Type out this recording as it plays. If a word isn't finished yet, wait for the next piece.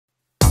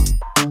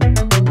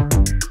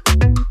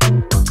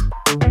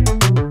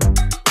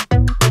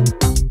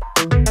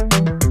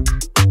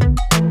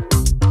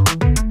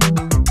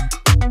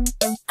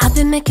I've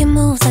been making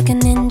moves like a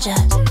ninja.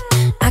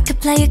 I could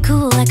play it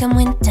cool like I'm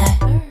winter.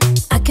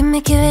 I can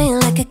make it rain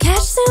like a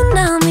cash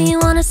tsunami. You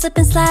wanna slip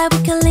and slide,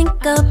 we can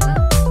link up.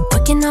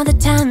 Working all the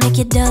time, make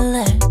it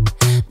duller.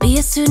 Be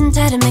a student,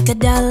 try to make a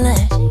dollar.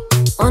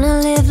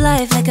 Wanna live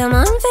life like I'm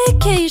on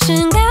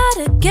vacation.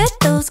 Gotta get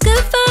those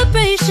good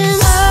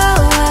vibrations.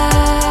 Oh,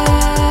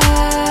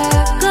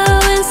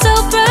 glowing so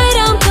bright,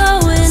 I'm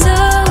going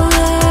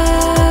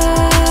nowhere.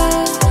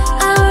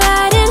 I'm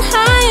riding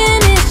high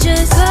and it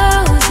just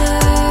goes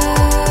up.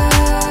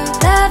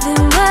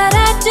 Loving what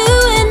I do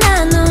and I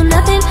know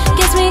nothing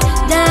gets me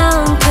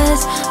down,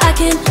 'cause I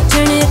can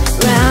turn it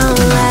round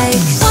like.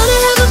 Wanna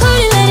have a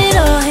party, let it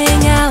all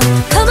hang out.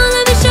 Come on,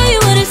 let me show you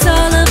what it's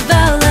all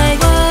about.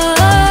 Like,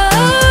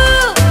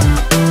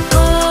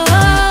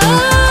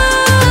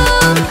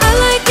 I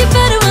like it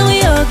better when we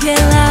all get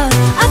loud.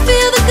 I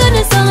feel the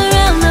goodness all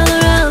around,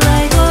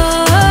 like,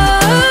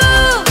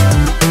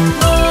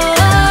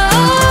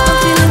 I'm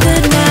feeling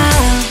good now.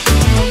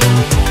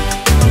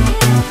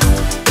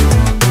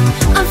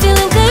 I'm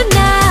feeling good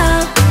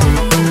now.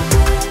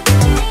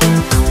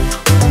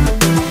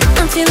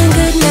 I'm feeling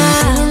good now.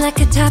 Feeling like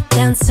a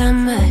top-down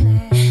summer.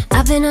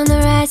 I've been on the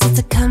rise since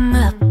I come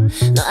up.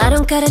 No, I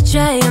don't gotta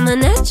try, I'm a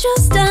natural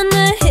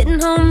stunner. Hitting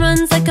home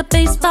runs like a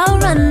baseball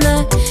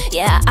runner.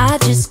 Yeah, I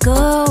just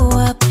go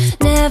up,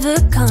 never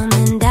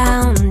coming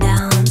down,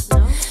 down.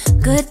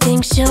 Good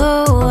things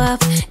show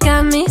up,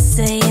 got me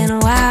saying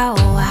wow,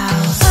 wow.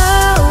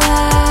 Oh,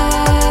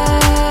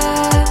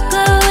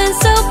 glowing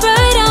so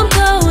bright, I'm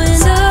going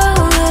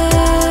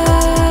nowhere.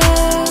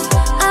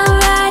 I'm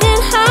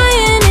riding high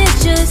and it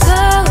just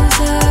goes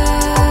up.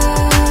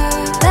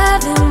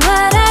 Loving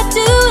what I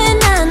do and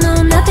I know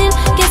nothing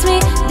gets me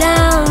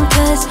down,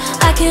 'cause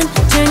I can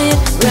turn it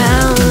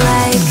round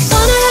like.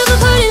 Wanna have a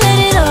party, let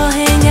it all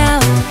hang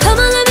out. Come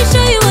on, let me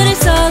show you what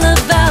it's all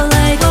about.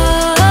 Like,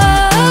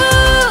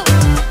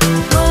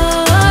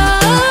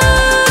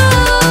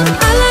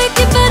 I like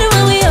it better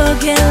when we all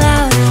get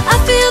loud. I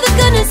feel the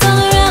goodness all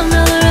around,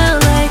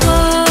 like,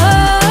 I'm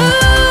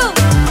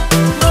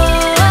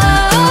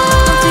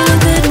feeling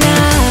good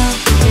now.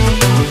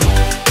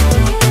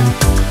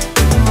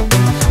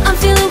 I'm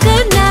feeling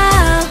good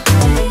now.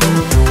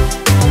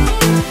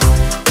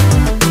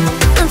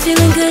 I'm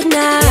feeling good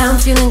now. Yeah, I'm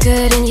feeling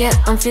good and yeah,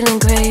 I'm feeling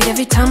great.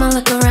 Every time I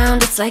look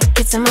around, it's like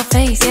it's in my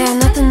face. Yeah,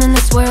 nothing in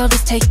this world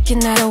is taking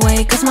that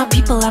away. 'Cause my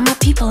people are my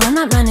people, I'm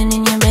not running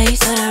in your race.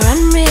 But I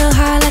run real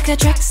hard like a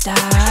track star.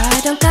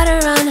 I don't gotta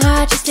run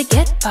hard just to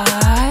get far.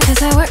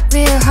 'Cause I work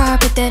real hard,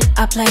 but then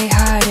I play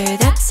harder.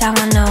 That's how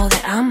I know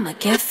that I'ma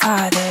get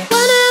farther.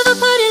 Wanna have a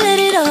party, let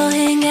it all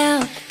hang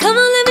out. Come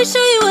on, let me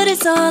show you what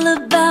it's all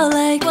about.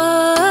 Like,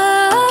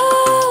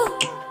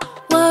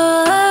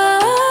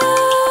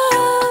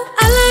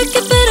 I like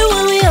it better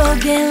when we all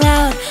get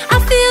loud. I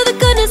feel the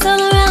goodness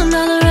all around,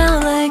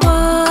 like,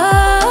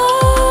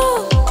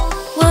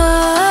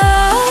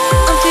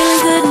 I'm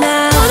feeling good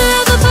now. Wanna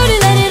have a party,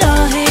 let it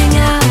all hang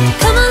out.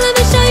 Come on, let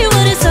me show you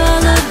what it's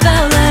all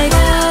about. Like,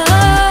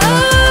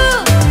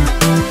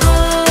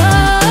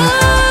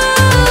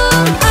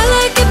 I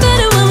like it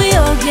better when we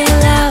all get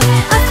loud.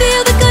 I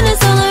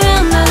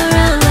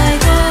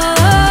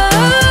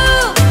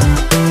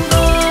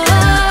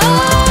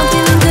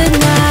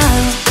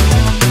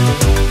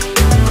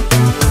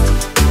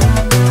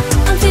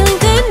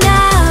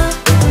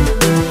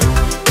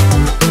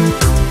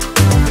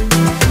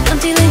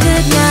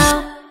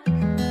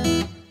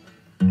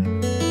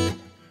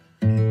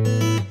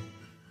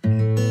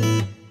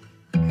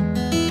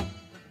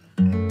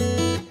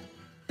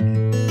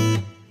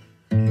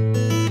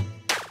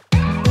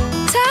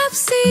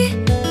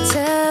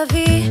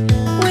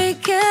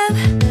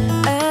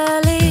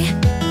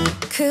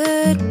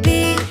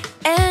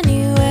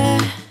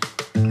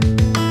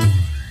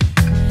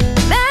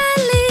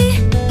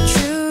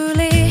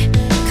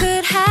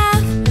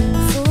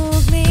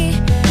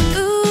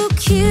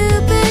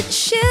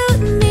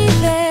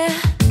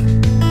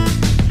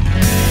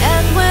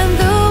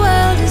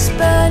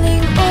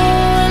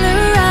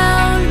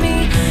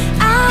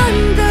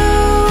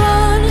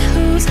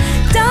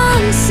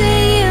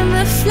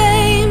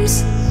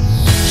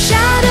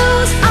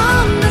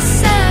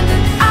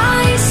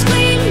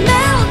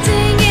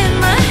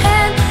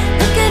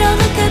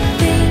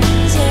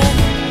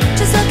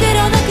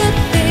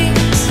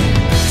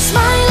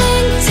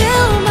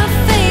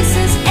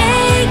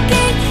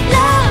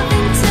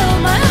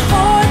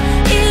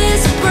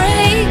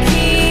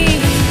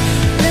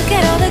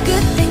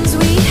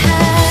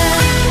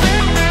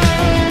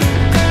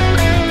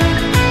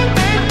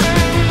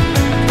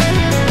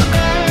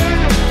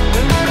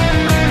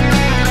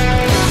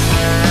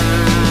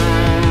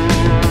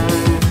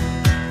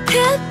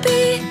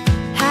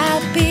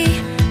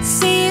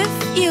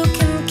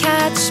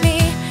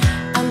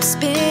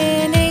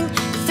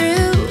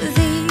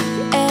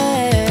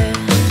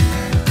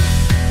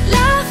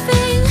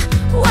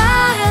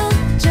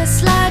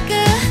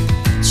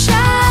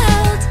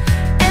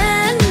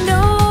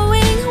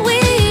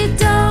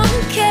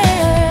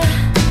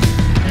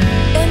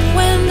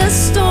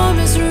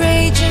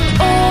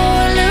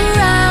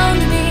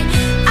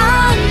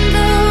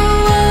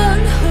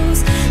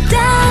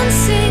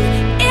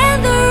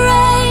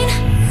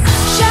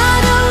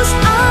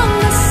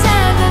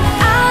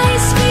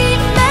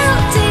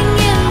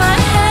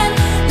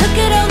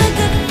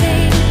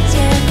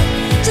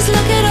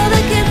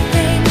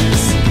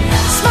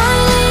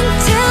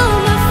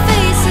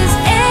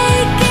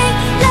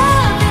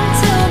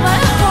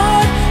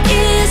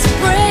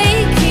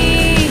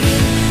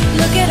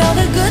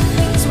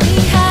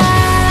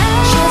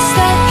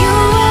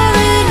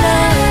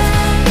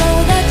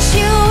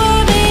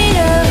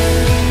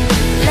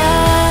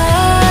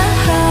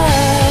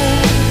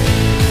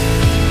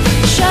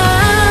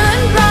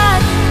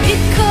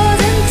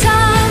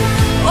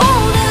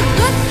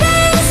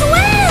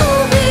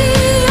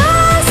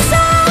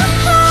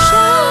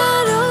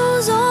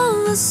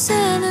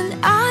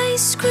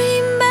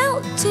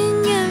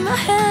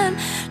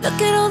Look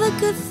at all the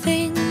good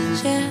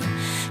things, yeah.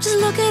 Just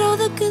look at all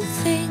the good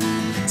things.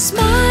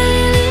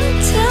 Smiling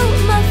till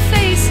my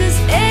face is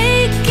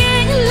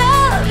aching,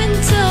 love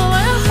until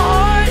my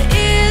heart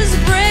is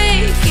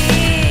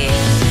breaking.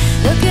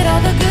 Look at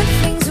all the good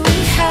things we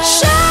have.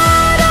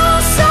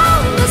 Shadows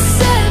on the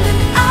sand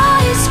and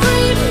ice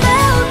cream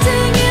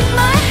melting in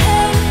my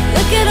head.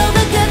 Look at all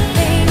the good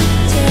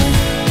things,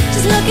 yeah.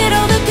 Just look at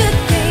all